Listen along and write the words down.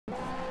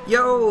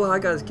Yo, hi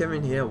guys,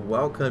 Kevin here.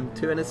 Welcome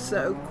to an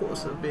Assetto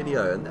Corsa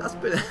video, and that's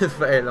been a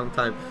very long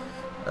time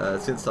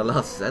since I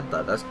last said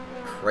that. That's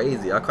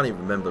crazy. I can't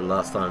even remember the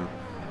last time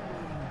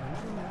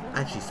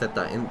I actually said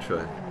that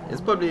intro.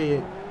 It's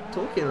probably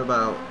talking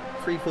about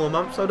 3-4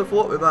 months, I'd have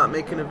thought, without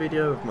making a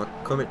video with my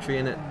commentary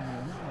in it.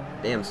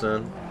 Damn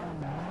son,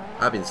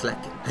 I've been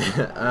slacking.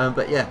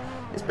 But yeah,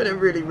 it's been a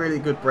really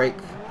good break.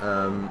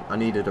 I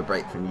needed a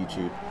break from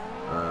YouTube.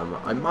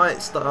 I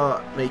might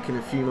start making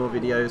a few more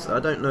videos. I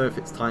don't know if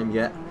it's time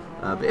yet,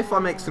 but if I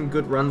make some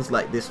good runs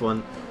like this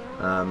one,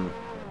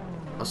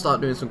 I'll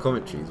start doing some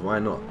commentaries. Why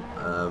not?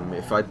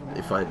 If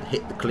I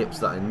hit the clips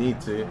that I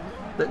need to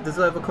that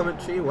deserve a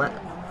commentary,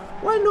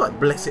 why not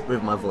bless it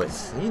with my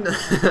voice? You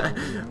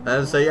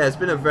know. So yeah, it's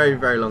been a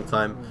very long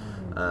time.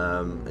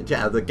 And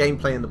yeah, the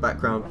gameplay in the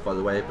background, by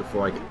the way,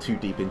 before I get too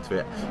deep into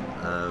it,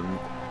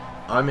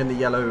 I'm in the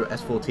yellow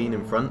S14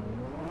 in front.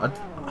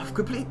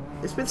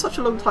 It's been such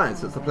a long time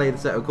since I played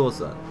Assetto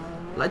Corsa,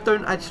 and I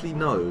don't actually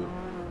know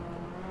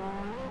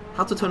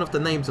how to turn off the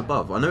names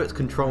above. I know it's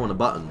control on a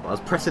button, but I was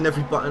pressing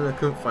every button and I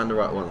couldn't find the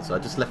right one, so I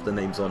just left the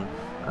names on.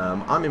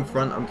 I'm in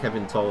front, I'm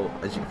Kevintoll,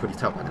 as you can probably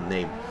tell by the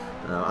name.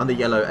 I'm the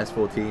yellow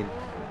S14,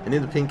 and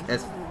in the pink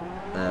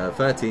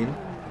S13,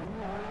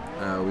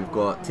 we've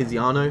got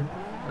Tiziano.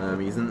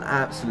 He's an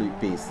absolute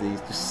beast. He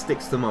just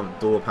sticks to my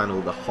door panel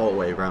the whole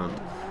way around.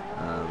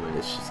 And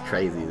it's just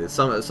crazy. There's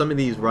some of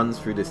these runs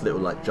through this little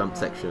like jump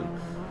section.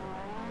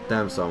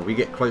 Damn son, we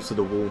get close to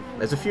the wall.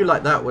 There's a few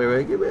like that where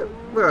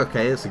we're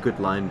okay. It's a good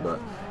line,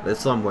 but there's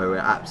some where we're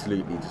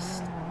absolutely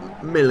just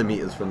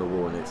millimeters from the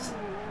wall, and it's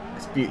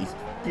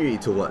beauty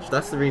to watch.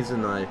 That's the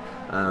reason I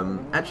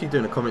actually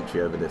doing a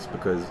commentary over this,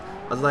 because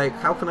I was like,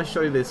 how can I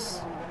show this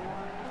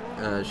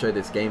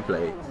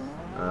gameplay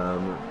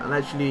and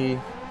actually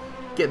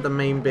get the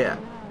main bit.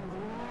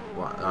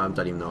 Well, I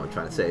don't even know what I'm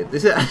trying to say.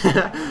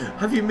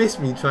 Have you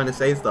missed me trying to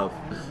say stuff?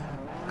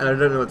 And I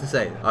don't know what to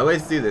say. I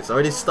always do this. I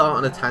always start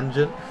on a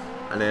tangent,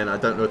 and then I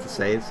don't know what to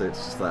say, so it's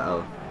just like,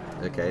 oh,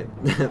 okay,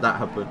 that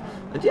happened.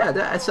 And yeah,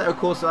 that Assetto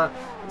Corsa,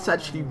 it's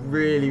actually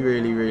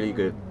really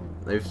good.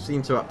 They've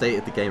seemed to have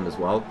updated the game as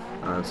well.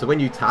 So when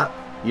you tap,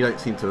 you don't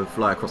seem to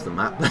fly across the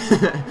map,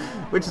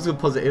 which is a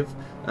positive.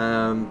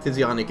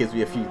 Tiziano gives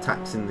me a few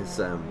taps in this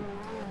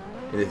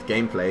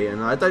gameplay,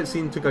 and I don't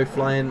seem to go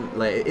flying.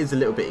 Like, it is a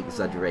little bit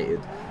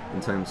exaggerated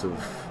in terms of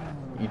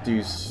you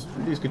do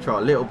lose control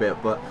a little bit,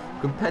 but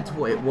compared to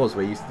what it was,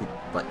 where you used to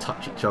like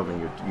touch each other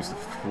and you used to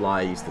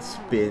fly, you used to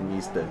spin, you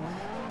used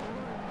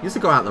to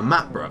go out the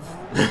map, bruv.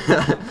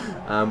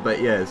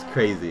 But yeah, it's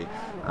crazy.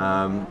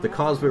 The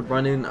cars we're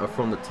running are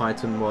from the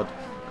Titan mod.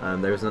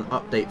 There is an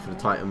update for the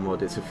Titan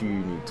mod. It's a few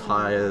new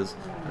tyres,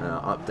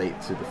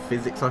 update to the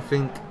physics, I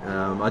think.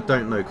 I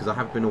don't know, because I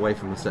have been away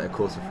from Assetto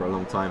Corsa for a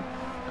long time.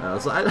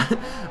 So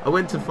I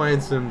went to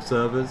find some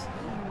servers,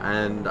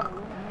 and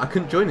I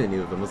couldn't join any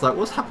of them. I was like,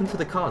 what's happened to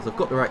the cars? I've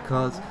got the right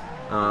cars.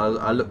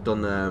 I looked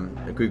on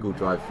a Google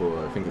Drive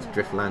for, I think it's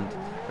Driftland,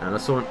 and I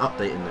saw an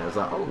update in there. I was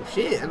like, oh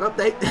shit, an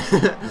update.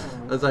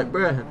 I was like,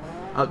 bruh,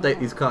 update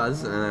these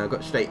cars, and I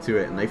got straight to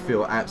it, and they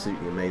feel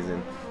absolutely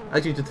amazing.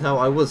 As you can tell,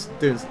 I was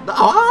doing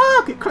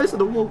get close to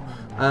the wall.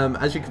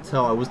 As you can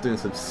tell, I was doing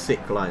some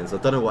sick lines. I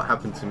don't know what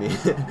happened to me.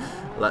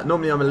 Like,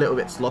 normally I'm a little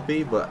bit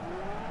sloppy, but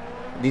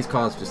these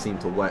cars just seem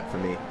to work for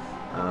me.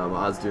 I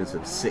was doing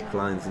some sick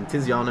lines, and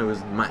Tiziano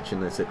was matching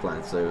those sick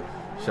lines, so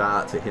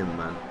shout out to him,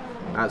 man.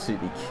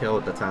 Absolutely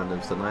killed the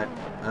tandems tonight.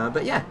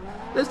 But yeah,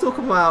 let's talk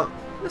about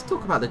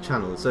the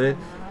channel. So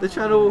the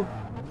channel,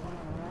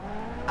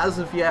 as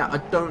of yet, I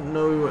don't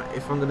know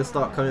if I'm gonna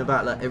start coming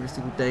back like every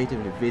single day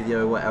doing a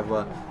video or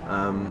whatever.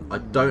 I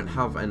don't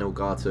have an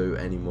Elgato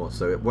anymore,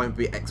 so it won't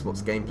be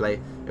Xbox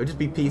gameplay. It'll just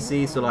be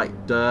PC, so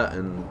like Dirt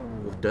and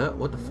Dirt.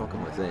 What the fuck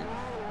am I saying?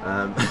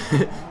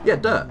 Yeah,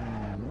 Dirt.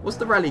 What's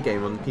the rally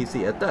game on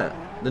PC? Dirt,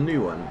 the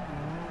new one.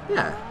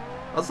 Yeah,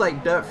 I was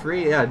like, Dirt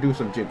 3. Yeah, do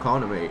some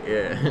Gymkhana, mate.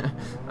 Yeah.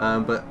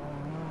 But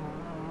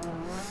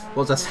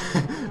what was I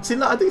saying? See,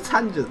 like, I do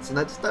tangents and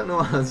I just don't know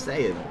what I'm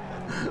saying.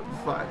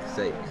 Fuck's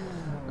sake.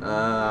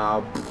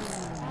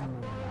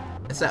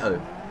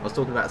 Assetto. I was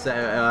talking about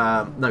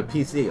Assetto. No,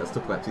 PC. I was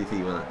talking about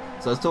PC, wasn't I?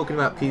 So I was talking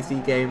about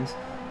PC games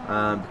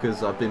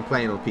because I've been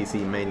playing on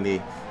PC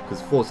mainly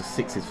because Forza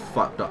 6 is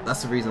fucked up.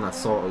 That's the reason I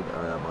sold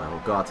my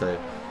Elgato.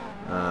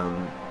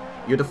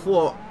 You're the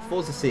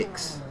Forza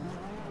 6.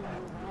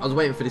 I was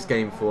waiting for this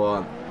game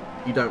for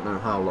you don't know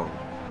how long.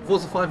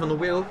 Forza 5 on the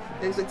wheel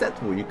is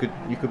acceptable. You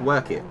could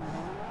work it.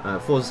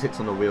 Forza 6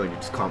 on the wheel and you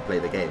just can't play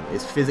the game.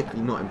 It's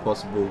physically not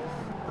impossible.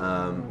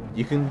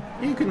 You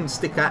can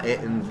stick at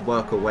it and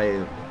work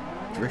away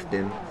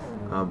drifting,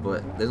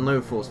 but there's no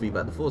force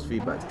feedback. The force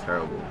feedback is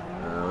terrible.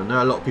 I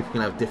know a lot of people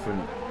can have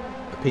different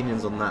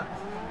opinions on that,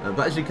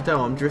 but as you can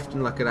tell, I'm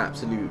drifting like an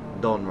absolute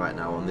don right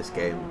now on this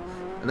game.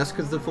 And that's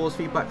because the force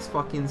feedback's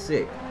fucking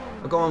sick.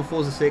 I go on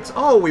Forza 6.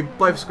 Oh, we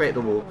both scraped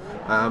the wall.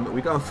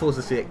 We go on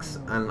Forza 6,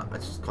 and I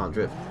just can't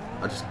drift.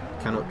 I just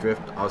cannot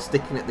drift. I was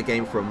sticking at the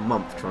game for a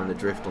month trying to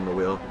drift on the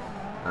wheel.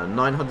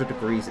 900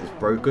 degrees is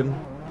broken.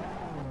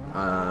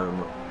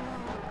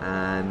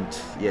 and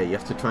yeah, you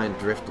have to try and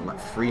drift on like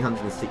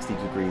 360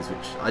 degrees,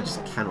 which I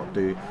just cannot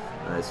do.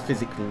 It's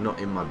physically not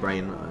in my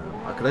brain.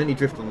 I could only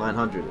drift on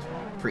 900. It's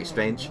pretty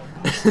strange.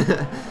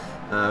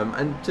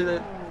 And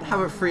to have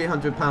a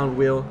 300-pound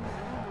wheel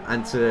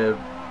and to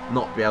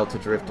not be able to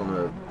drift on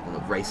a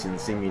racing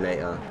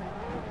simulator,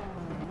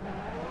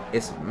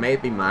 it's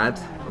made me mad.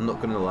 I'm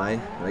not gonna lie.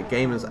 The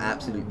game has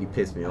absolutely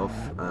pissed me off.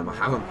 I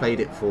haven't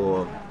played it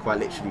for quite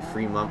literally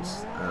 3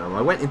 months.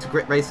 I went into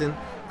grip racing.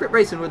 Grip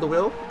racing with the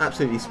wheel,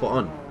 absolutely spot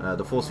on.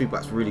 The force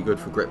feedback's really good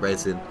for grip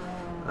racing.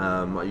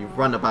 You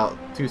run about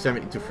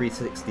 270 to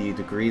 360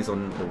 degrees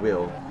on the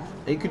wheel,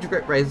 and you could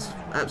grip race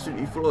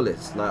absolutely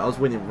flawless. Like, I was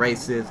winning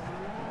races,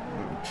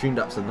 tuned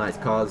up some nice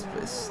cars,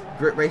 but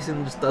grip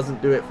racing just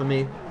doesn't do it for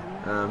me.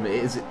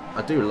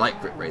 I do like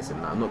grip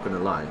racing, I'm not gonna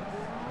lie.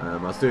 I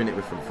was doing it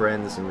with some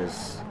friends and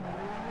was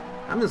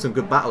having some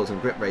good battles in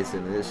grip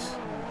racing.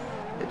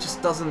 It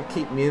just doesn't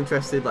keep me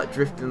interested. Like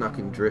drifting, I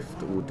can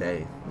drift all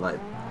day. Like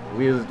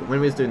when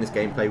we was doing this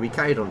gameplay, we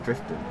carried on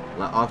drifting.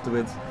 Like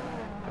afterwards,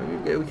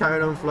 we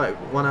carried on for like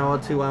 1 hour,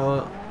 2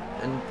 hours,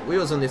 and we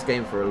was on this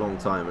game for a long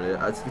time, and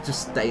I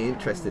just stay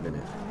interested in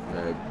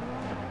it.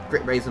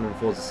 Grip racing on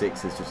Forza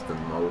 6 is just a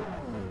no.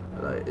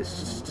 Like,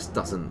 it's just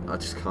doesn't. I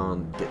just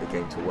can't get the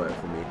game to work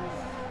for me.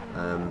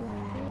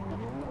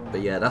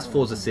 But yeah, that's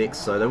Forza 6,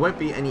 so there won't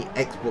be any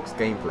Xbox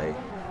gameplay.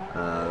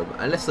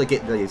 Unless I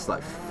get these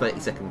like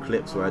 30-second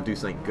clips where I do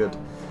something good.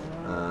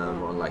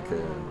 On like,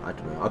 I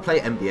don't know, I play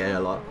NBA a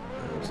lot.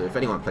 So if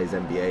anyone plays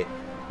NBA,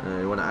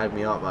 you want to add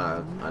me up,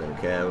 I don't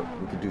care.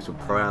 We can do some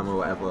pro-am or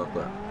whatever,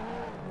 but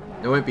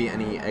there won't be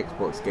any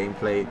Xbox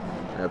gameplay.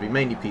 It'll be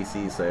mainly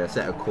PC, so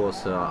Assetto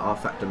Corsa,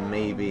 R-Factor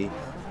maybe.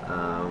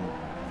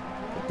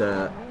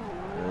 Dirt,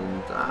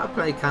 and I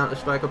play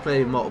Counter-Strike. I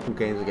play multiple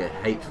games. I get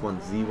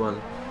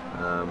H1Z1,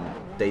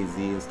 DayZ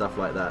and stuff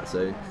like that.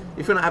 So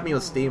if you want to add me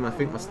on Steam, I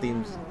think my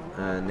Steam's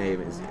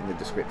name is in the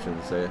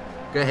description. So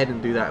go ahead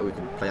and do that. We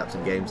can play up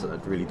some games that I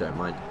really don't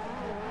mind.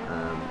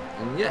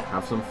 And yeah,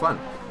 have some fun.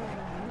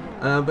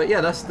 But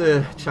yeah, that's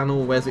the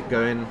channel. Where's it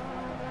going?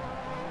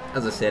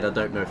 As I said, I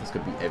don't know if it's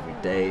going to be every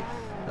day.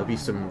 There'll be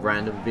some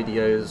random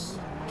videos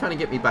trying to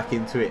get me back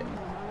into it.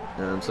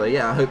 So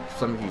yeah, I hope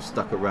some of you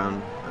stuck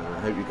around. I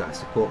hope you guys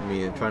support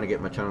me and trying to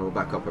get my channel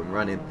back up and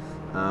running.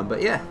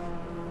 But yeah,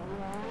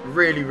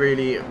 really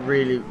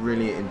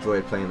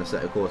enjoyed playing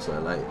Assetto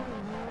Corsa. Like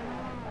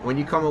when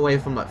you come away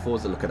from like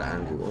Forza, look at that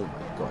angle. Oh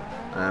my god!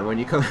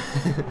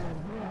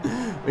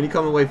 When you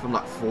come away from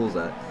like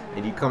Forza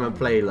and you come and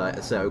play like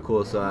Assetto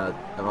Corsa,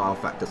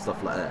 R-Factor,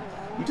 stuff like that,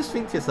 you just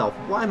think to yourself,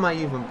 why am I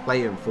even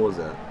playing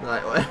Forza?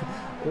 Like,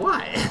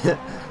 why?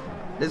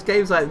 There's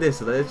games like this,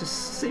 there's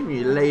just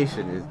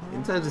simulation.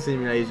 In terms of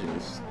simulation,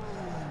 it's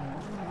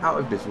out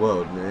of this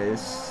world.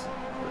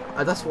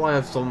 That's why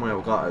I've sold my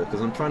Elgato,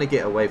 because I'm trying to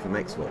get away from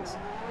Xbox.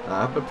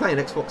 I've been playing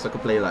Xbox, I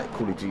could play like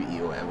Call of Duty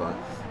or whatever.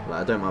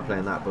 Like, I don't mind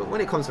playing that, but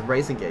when it comes to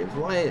racing games,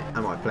 why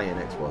am I playing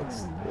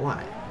Xbox?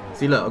 Why?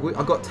 See, look,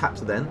 I got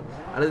tapped then,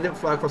 and I didn't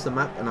fly across the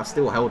map, and I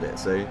still held it.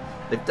 So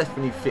they've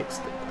definitely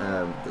fixed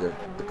the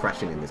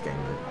crashing in this game.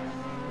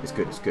 It's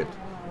good, it's good.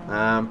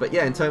 But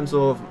yeah, in terms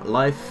of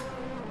life,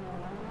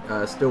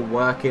 still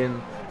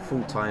working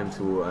full time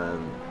till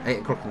 8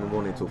 o'clock in the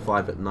morning till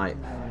 5 at night.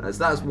 So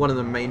that's one of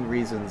the main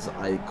reasons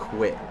I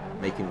quit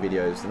making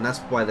videos, and that's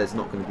why there's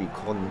not going to be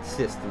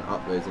consistent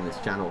uploads on this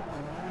channel.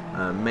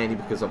 Mainly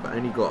because I've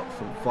only got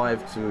from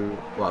 5 to,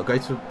 well, I go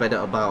to bed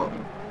at about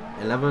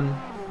 11.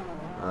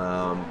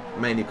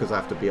 Mainly because I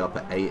have to be up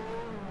at 8.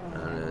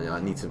 I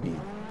need to be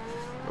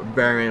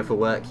preparing for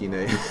work, you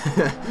know.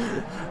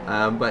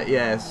 But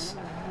yes,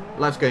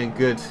 life's going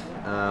good.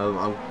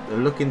 I'm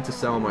looking to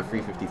sell my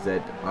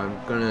 350Z. I'm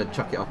gonna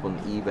chuck it up on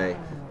eBay,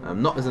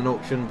 not as an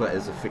auction, but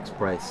as a fixed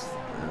price.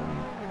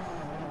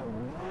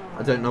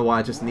 I don't know why.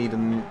 I just need a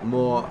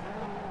more.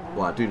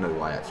 Well, I do know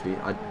why actually.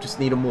 I just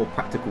need a more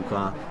practical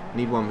car. I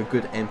need one with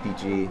good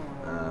MPG.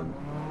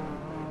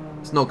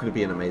 It's not going to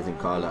be an amazing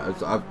car.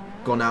 Like, I've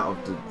gone out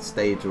of the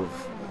stage of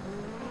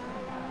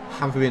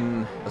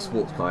having a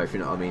sports car, if you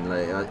know what I mean.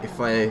 Like,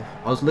 if I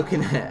was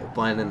looking at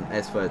buying an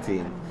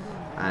S13,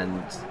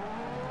 and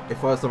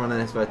if I was to run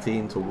an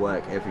S13 to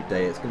work every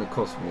day, it's going to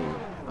cost me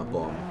a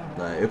bomb.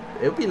 Like,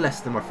 it'll be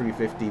less than my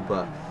 350,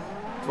 but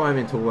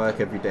driving to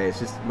work every day, it's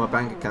just my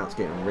bank account's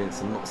getting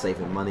rinsed. I'm not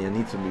saving money. I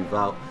need to move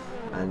out,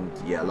 and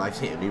yeah, life's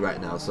hitting me right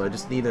now. So I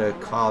just need a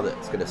car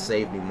that's going to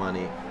save me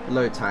money,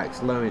 low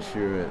tax, low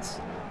insurance,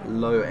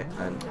 low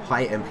and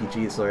high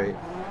MPG. Sorry,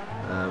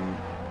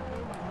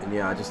 and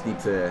yeah, I just need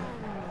to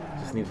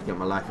get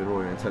my life in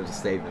order in terms of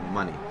saving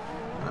money.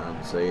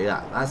 So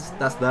yeah,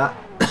 that's that.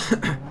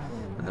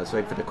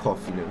 Sorry for the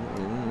cough, you know.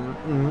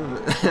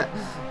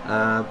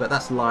 But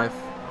that's life.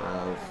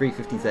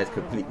 350Z is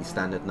completely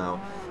standard now.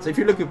 So if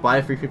you're looking to buy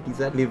a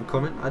 350Z, leave a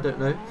comment. I don't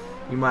know.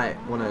 You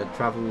might want to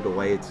travel all the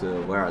way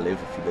to where I live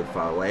if you live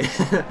far away.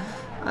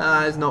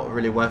 It's not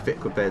really worth it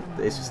compared.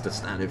 It's just a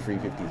standard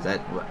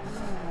 350Z. But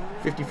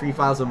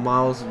 53,000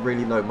 miles,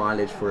 really low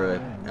mileage for a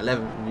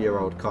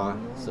 11-year-old car.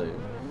 So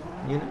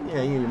you know,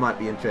 yeah, you might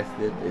be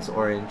interested. It's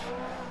orange.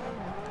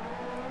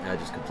 Yeah,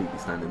 just completely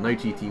standard. No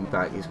GT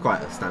pack. It's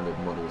quite a standard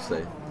model,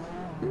 so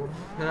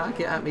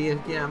get at me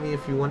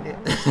if you want it.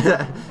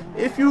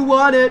 If you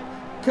want it,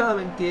 come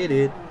and get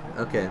it.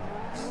 Okay.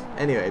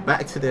 Anyway,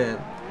 back to the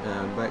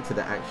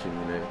action.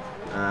 You know,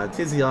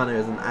 Tiziano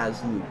is an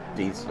absolute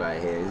beast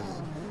right here.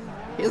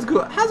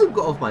 Hasn't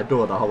got off my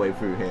door the whole way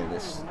through here. And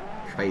it's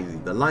crazy.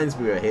 The lines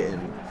we were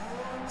hitting,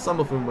 some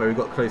of them where we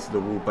got close to the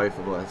wall, both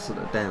of us. Sort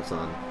of, damn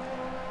son,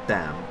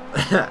 damn.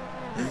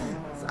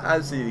 It's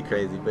absolutely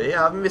crazy. But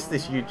yeah, I've missed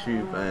this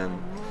YouTube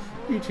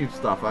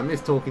stuff. I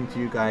miss talking to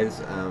you guys.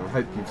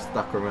 Hope you've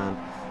stuck around.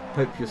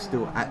 Hope you're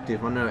still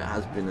active. I know it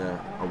has been a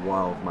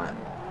while of my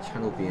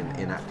channel being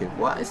inactive.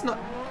 Well, it's not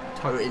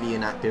totally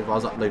inactive. I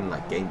was uploading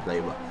like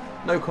gameplay, but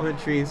no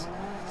commentaries.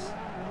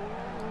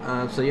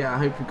 So yeah, I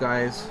hope you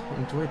guys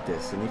enjoyed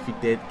this, and if you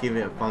did, give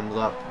it a thumbs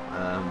up.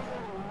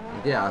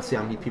 Yeah, I'll see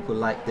how many people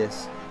like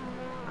this.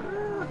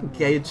 I can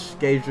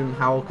gauge on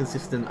how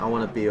consistent I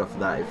want to be off of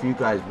that. If you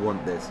guys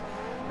want this,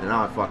 then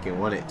I fucking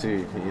want it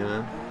too, you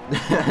know.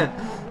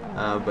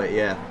 But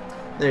yeah,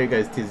 there he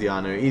goes,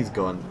 Tiziano. He's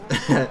gone.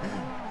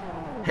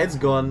 Head's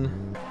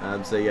gone.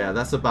 So yeah,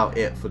 that's about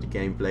it for the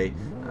gameplay.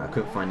 I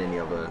couldn't find any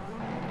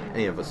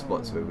other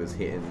spots where it was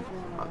hitting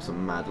up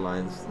some mad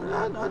lines.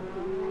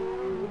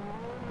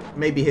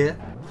 Maybe here,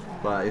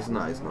 but it's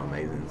not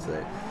amazing.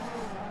 So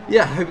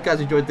yeah, I hope you guys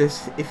enjoyed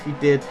this. If you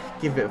did,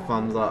 give it a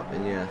thumbs up,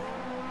 and yeah,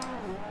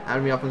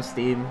 add me up on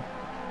Steam,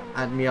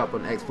 add me up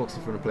on Xbox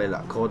if you want to play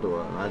like COD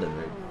or I don't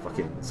know,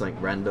 fucking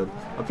something random.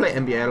 I play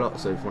NBA a lot,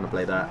 so if you want to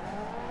play that,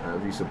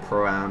 do some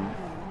Pro-Am.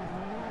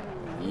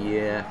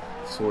 Yeah,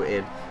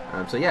 sorted.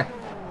 So yeah,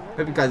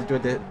 hope you guys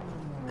enjoyed it,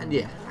 and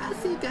yeah, I'll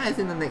see you guys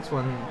in the next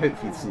one,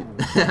 hopefully soon.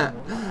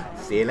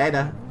 See you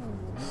later.